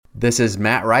This is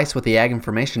Matt Rice with the Ag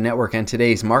Information Network and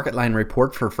today's Market Line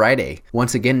report for Friday.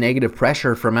 Once again, negative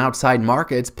pressure from outside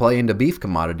markets play into beef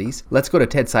commodities. Let's go to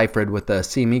Ted Seifried with the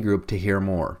CME Group to hear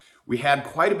more. We had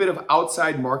quite a bit of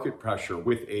outside market pressure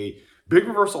with a big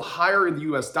reversal higher in the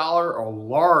US dollar, a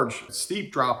large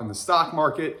steep drop in the stock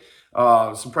market,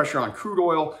 some pressure on crude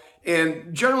oil.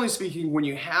 And generally speaking, when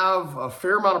you have a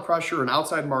fair amount of pressure in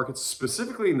outside markets,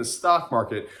 specifically in the stock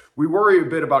market, we worry a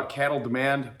bit about cattle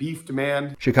demand, beef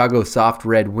demand. Chicago soft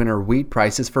red winter wheat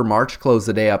prices for March closed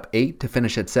the day up 8 to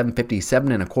finish at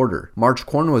 $7.5725. March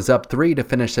corn was up 3 to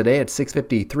finish the day at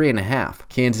 $6.53.5.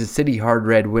 Kansas City hard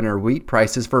red winter wheat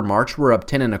prices for March were up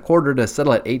 10.25 to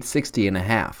settle at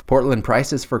 $8.60.5. Portland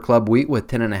prices for club wheat with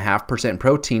 10.5%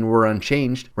 protein were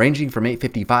unchanged, ranging from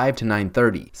 $8.55 to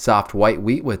 $9.30. Soft white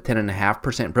wheat with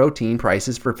 10.5% protein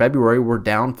prices for February were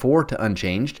down 4 to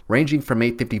unchanged, ranging from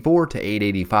 $8.54 to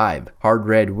 $8.85. Hard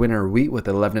red winter wheat with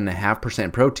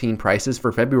 11.5% protein prices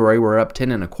for February were up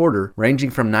 10.25, ranging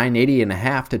from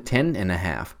 $9.80.5 to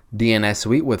 $10.50. DNS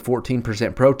wheat with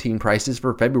 14% protein prices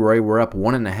for February were up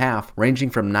 1.5, ranging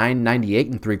from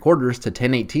 $9.9875 to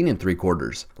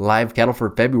 $10.1875. Live cattle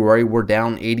for February were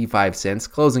down 85 cents,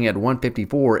 closing at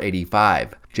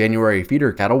 $154.85. January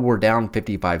feeder cattle were down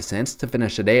 55 cents to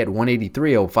finish the day at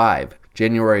 $183.05.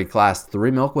 January Class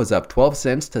 3 milk was up 12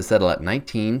 cents to settle at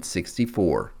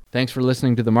 $19.64. Thanks for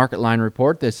listening to the Market Line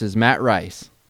Report. This is Matt Rice.